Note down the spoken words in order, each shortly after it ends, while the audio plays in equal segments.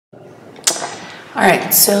All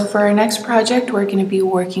right, so for our next project, we're going to be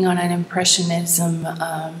working on an Impressionism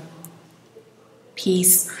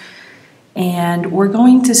piece, and we're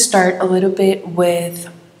going to start a little bit with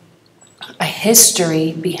a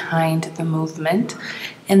history behind the movement,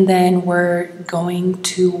 and then we're going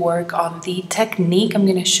to work on the technique. I'm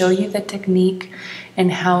going to show you the technique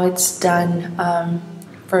and how it's done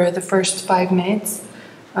for the first 5 minutes,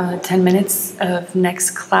 10 minutes of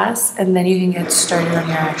next class, and then you can get started on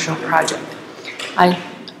your actual project.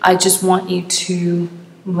 I just want you to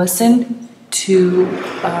listen to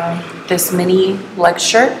this mini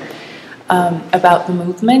lecture about the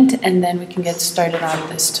movement, and then we can get started on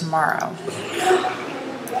this tomorrow.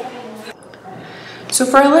 So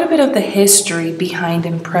for a little bit of the history behind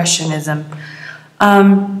Impressionism,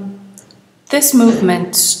 this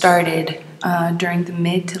movement started during the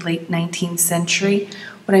mid to late 19th century.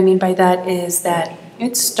 What I mean by that is that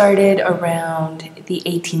it started around the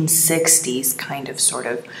 1860s, kind of, sort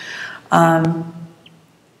of.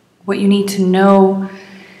 What you need to know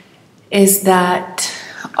is that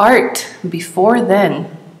art before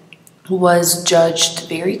then was judged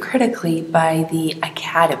very critically by the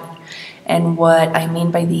Academy. And what I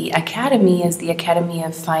mean by the Academy is the Academy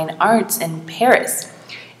of Fine Arts in Paris.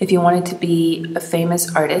 If you wanted to be a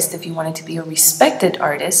famous artist, if you wanted to be a respected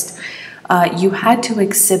artist, you had to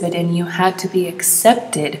exhibit and you had to be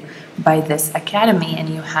accepted by this academy, and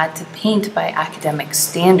you had to paint by academic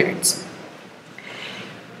standards.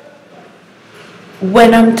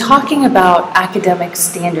 When I'm talking about academic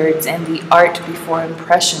standards and the art before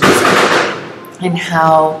Impressionism and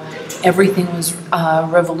how everything was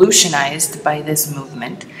revolutionized by this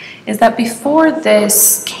movement, is that before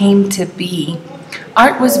this came to be,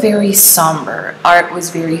 art was very somber, art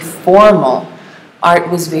was very formal, art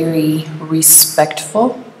was very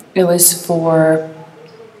respectful. It was for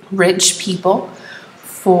rich people,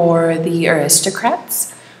 for the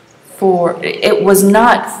aristocrats. It was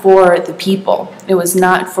not for the people. It was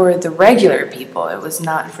not for the regular people. It was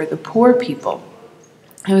not for the poor people.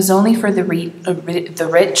 It was only for the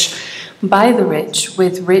rich, by the rich,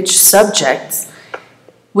 with rich subjects,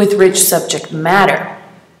 with rich subject matter.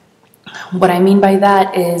 What I mean by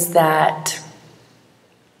that is that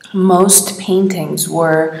most paintings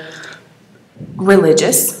were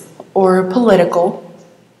religious or political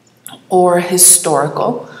or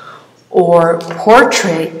historical, or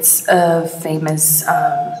portraits of famous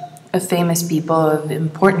people, of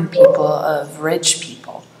important people, of rich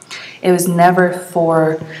people. It was never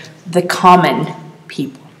for the common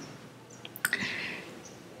people.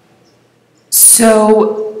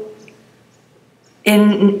 So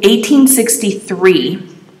in 1863,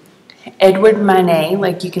 Edward Manet,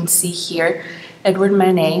 like you can see here, Edward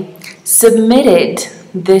Manet submitted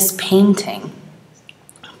this painting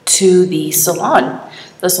to the Salon.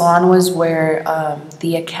 The Salon was where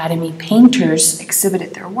the Academy painters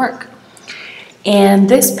exhibited their work. And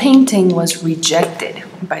this painting was rejected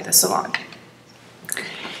by the Salon.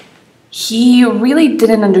 He really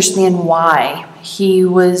didn't understand why. He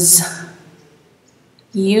was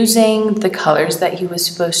using the colors that he was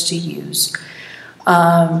supposed to use.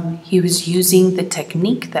 He was using the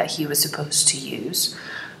technique that he was supposed to use.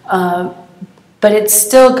 But it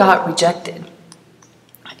still got rejected.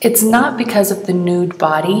 It's not because of the nude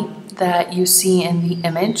body that you see in the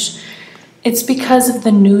image. It's because of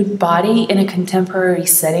the nude body in a contemporary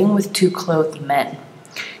setting with two clothed men.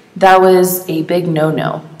 That was a big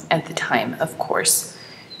no-no at the time, of course.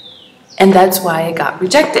 And that's why it got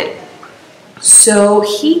rejected. So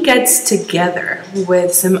he gets together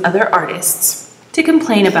with some other artists to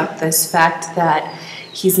complain about this fact that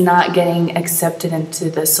he's not getting accepted into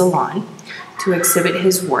the Salon to exhibit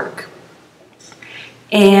his work.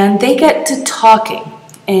 And they get to talking,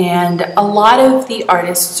 and a lot of the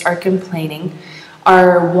artists are complaining,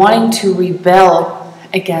 are wanting to rebel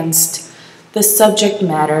against the subject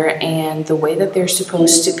matter and the way that they're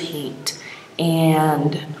supposed to paint,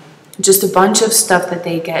 and just a bunch of stuff that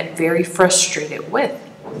they get very frustrated with.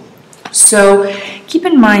 So keep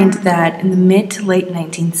in mind that in the mid to late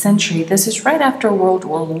 19th century, this is right after World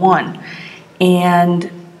War I,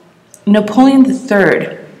 and Napoleon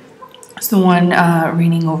III is the one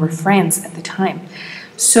reigning over France at the time.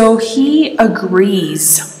 So he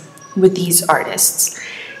agrees with these artists,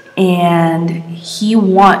 and he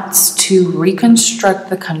wants to reconstruct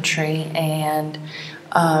the country and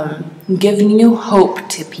give new hope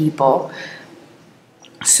to people.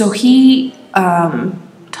 So he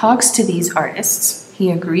talks to these artists, he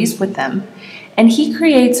agrees with them, and he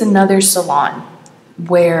creates another salon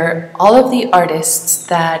where all of the artists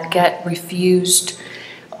that get refused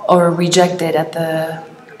or rejected at the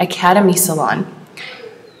Academy Salon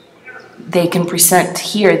they can present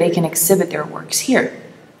here, they can exhibit their works here.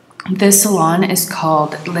 This salon is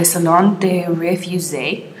called Le Salon des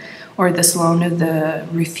Refusés, or the Salon of the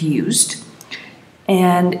Refused,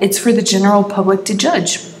 and it's for the general public to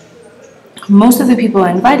judge. Most of the people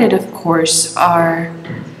invited, of course, are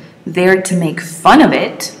there to make fun of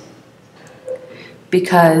it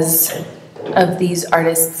because of these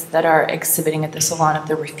artists that are exhibiting at the Salon of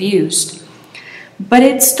the Refused. But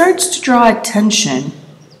it starts to draw attention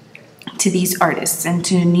to these artists and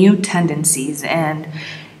to new tendencies, and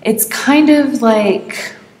it's kind of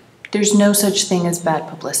like there's no such thing as bad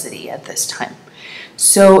publicity at this time.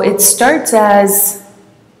 So it starts as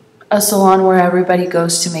a salon where everybody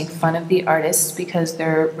goes to make fun of the artists because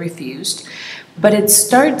they're refused, but it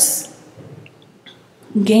starts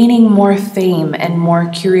gaining more fame and more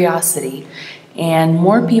curiosity, and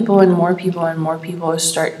more people and more people and more people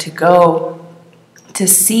start to go to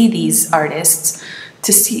see these artists,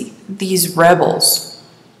 to see these rebels,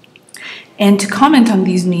 and to comment on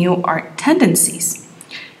these new art tendencies.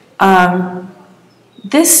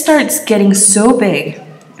 This starts getting so big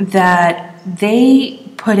that they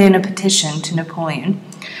put in a petition to Napoleon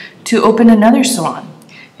to open another salon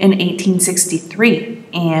in 1863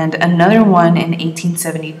 and another one in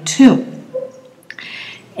 1872.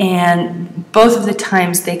 And both of the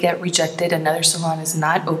times they get rejected, another salon is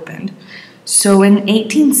not opened. So in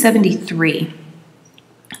 1873,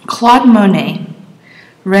 Claude Monet,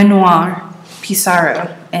 Renoir,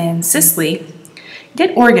 Pissarro, and Sisley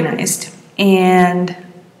get organized, and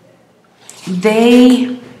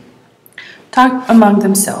they talk among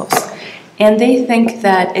themselves, and they think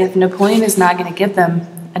that if Napoleon is not going to give them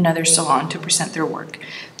another salon to present their work,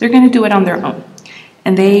 they're going to do it on their own.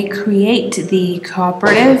 And they create the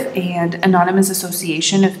Cooperative and Anonymous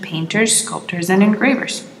Association of Painters, Sculptors, and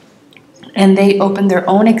Engravers. And they open their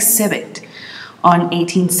own exhibit on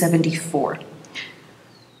 1874.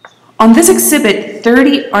 On this exhibit,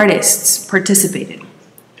 30 artists participated,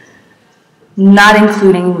 not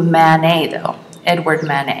including Manet, though, Edward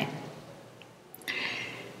Manet.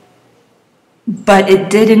 But it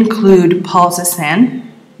did include Paul Cézanne,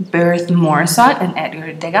 Berthe Morisot, and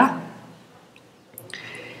Edgar Degas.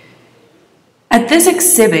 At this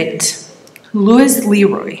exhibit, Louis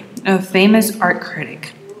Leroy, a famous art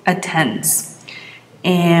critic, attends,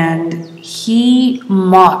 and he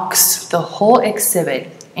mocks the whole exhibit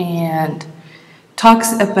and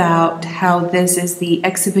talks about how this is the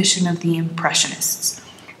exhibition of the Impressionists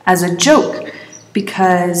as a joke,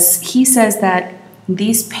 because he says that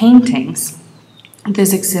these paintings,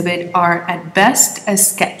 this exhibit, are at best as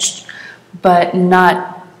sketched, but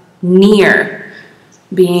not near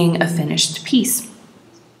being a finished piece.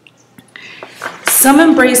 Some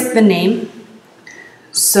embraced the name,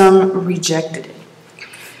 some rejected it.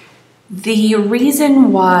 The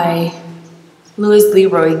reason why Louis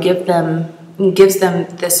Leroy gives them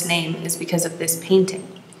this name is because of this painting,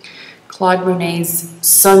 Claude Monet's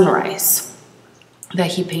Sunrise,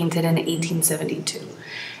 that he painted in 1872.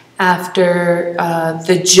 After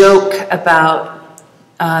the joke about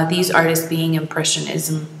these artists being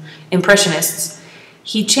Impressionists,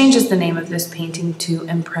 he changes the name of this painting to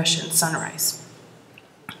Impression Sunrise,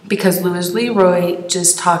 because Louis Leroy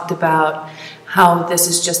just talked about how this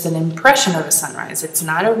is just an impression of a sunrise. It's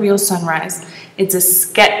not a real sunrise. It's a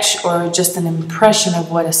sketch or just an impression of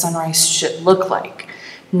what a sunrise should look like,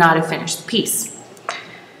 not a finished piece.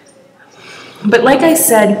 But like I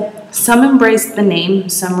said, some embraced the name,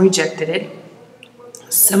 some rejected it.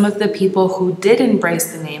 Some of the people who did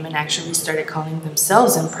embrace the name and actually started calling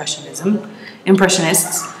themselves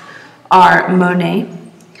Impressionists are Monet,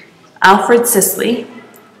 Alfred Sisley,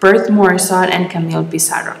 Berthe Morisot, and Camille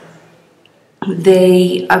Pissarro.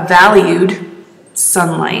 They valued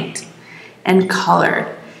sunlight and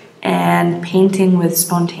color and painting with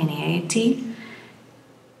spontaneity,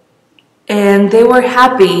 and they were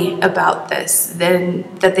happy about this, then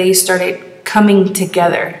that they started coming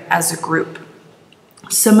together as a group.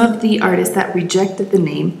 Some of the artists that rejected the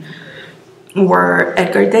name were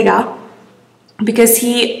Edgar Degas, because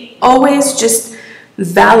he always just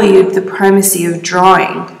valued the primacy of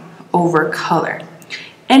drawing over color.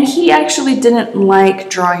 And he actually didn't like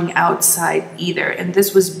drawing outside either, and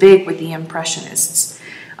this was big with the Impressionists.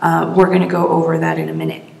 We're going to go over that in a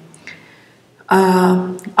minute.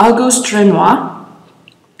 Auguste Renoir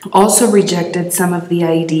also rejected some of the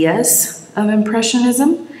ideas of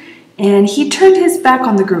Impressionism, and he turned his back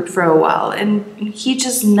on the group for a while, and he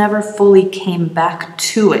just never fully came back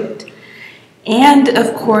to it. And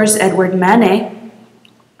of course, Edward Manet,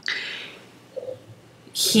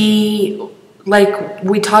 he like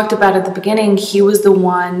we talked about at the beginning, he was the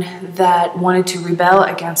one that wanted to rebel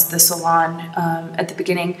against the salon at the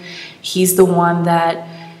beginning. He's the one that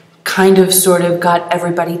kind of sort of got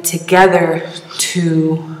everybody together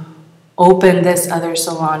to open this other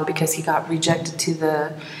salon because he got rejected to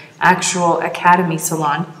the actual academy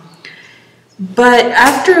salon. But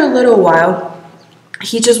after a little while,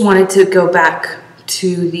 he just wanted to go back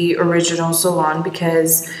to the original salon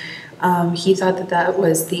because he thought that that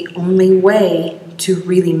was the only way to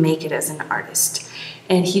really make it as an artist.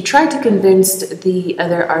 And he tried to convince the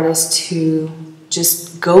other artists to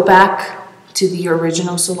just go back to the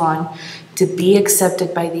original salon to be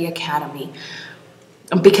accepted by the academy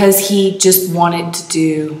because he just wanted to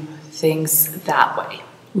do things that way.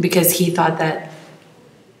 Because he thought that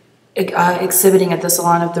exhibiting at the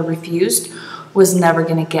Salon of the Refused was never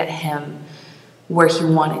going to get him where he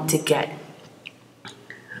wanted to get.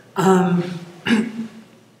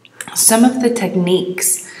 Some of the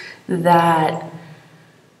techniques that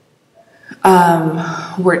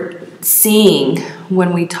we're seeing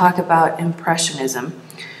when we talk about Impressionism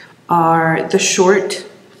are the short,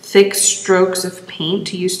 thick strokes of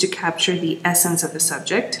paint used to capture the essence of the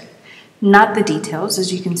subject, not the details,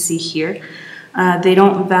 as you can see here. They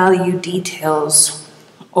don't value details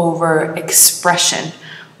over expression,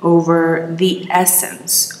 over the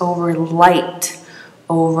essence, over light,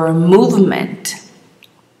 over movement.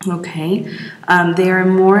 Okay, they are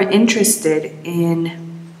more interested in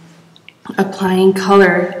applying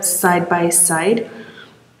color side by side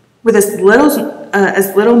with as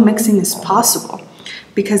little mixing as possible,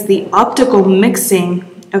 because the optical mixing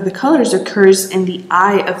of the colors occurs in the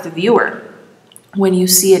eye of the viewer when you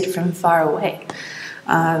see it from far away.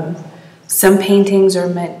 Some paintings are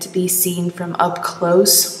meant to be seen from up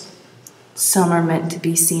close, some are meant to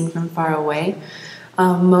be seen from far away.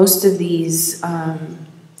 Most of these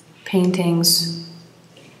paintings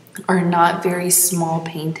are not very small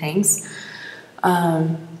paintings.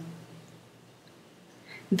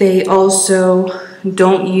 They also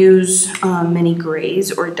don't use many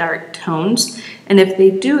grays or dark tones, and if they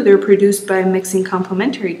do, they're produced by mixing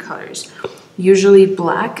complementary colors. Usually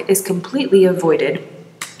black is completely avoided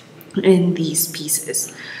in these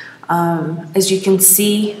pieces. As you can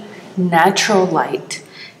see, natural light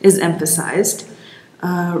is emphasized.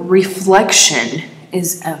 Reflection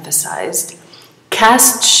is emphasized.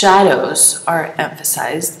 Cast shadows are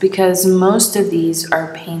emphasized because most of these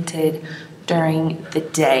are painted during the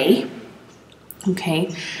day.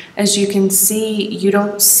 Okay, as you can see, you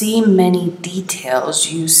don't see many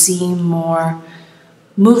details. You see more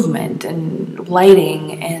movement and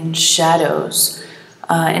lighting and shadows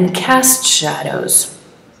and cast shadows.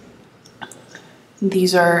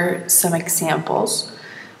 These are some examples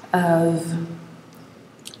of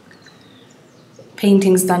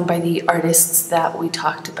paintings done by the artists that we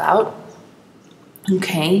talked about.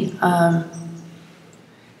 Okay,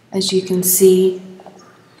 as you can see,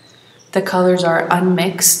 the colors are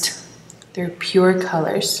unmixed. They're pure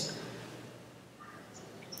colors.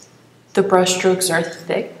 The brush strokes are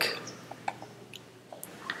thick.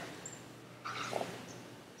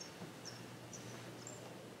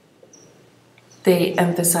 They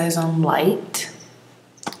emphasize on light,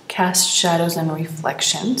 cast shadows and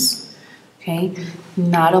reflections. Okay,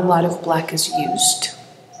 not a lot of black is used.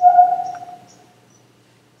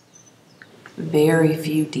 Very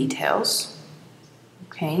few details.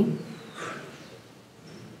 Okay.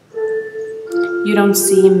 You don't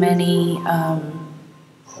see many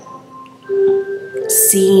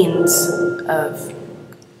scenes of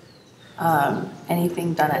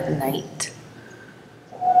anything done at night.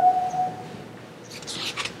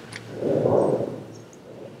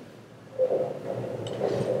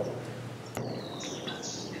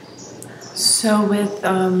 So with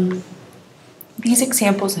these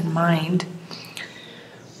examples in mind,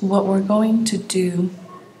 what we're going to do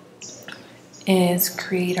is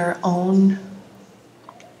create our own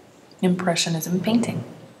Impressionism painting.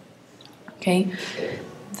 Okay,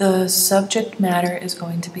 the subject matter is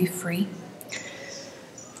going to be free.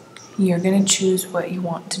 You're going to choose what you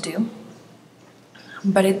want to do,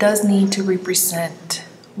 but it does need to represent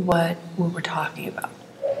what we were talking about.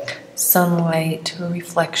 Sunlight,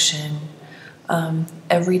 reflection,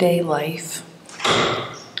 everyday life,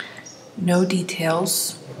 no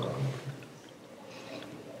details,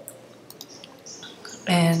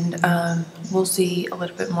 and we'll see a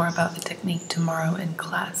little bit more about the technique tomorrow in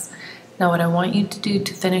class. Now what I want you to do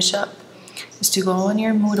to finish up is to go on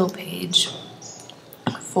your Moodle page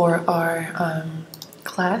for our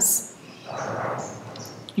class.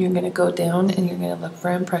 You're going to go down and you're going to look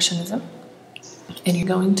for Impressionism. and you're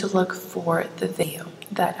going to look for the video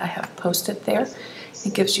that I have posted there.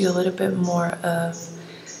 It gives you a little bit more of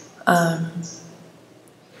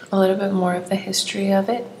the history of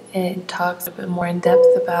it. It talks a bit more in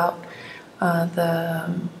depth about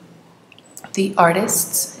the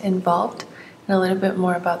artists involved, and a little bit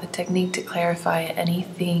more about the technique to clarify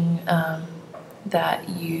anything that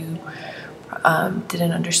you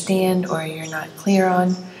didn't understand or you're not clear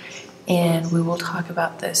on. And we will talk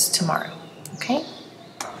about this tomorrow. Okay?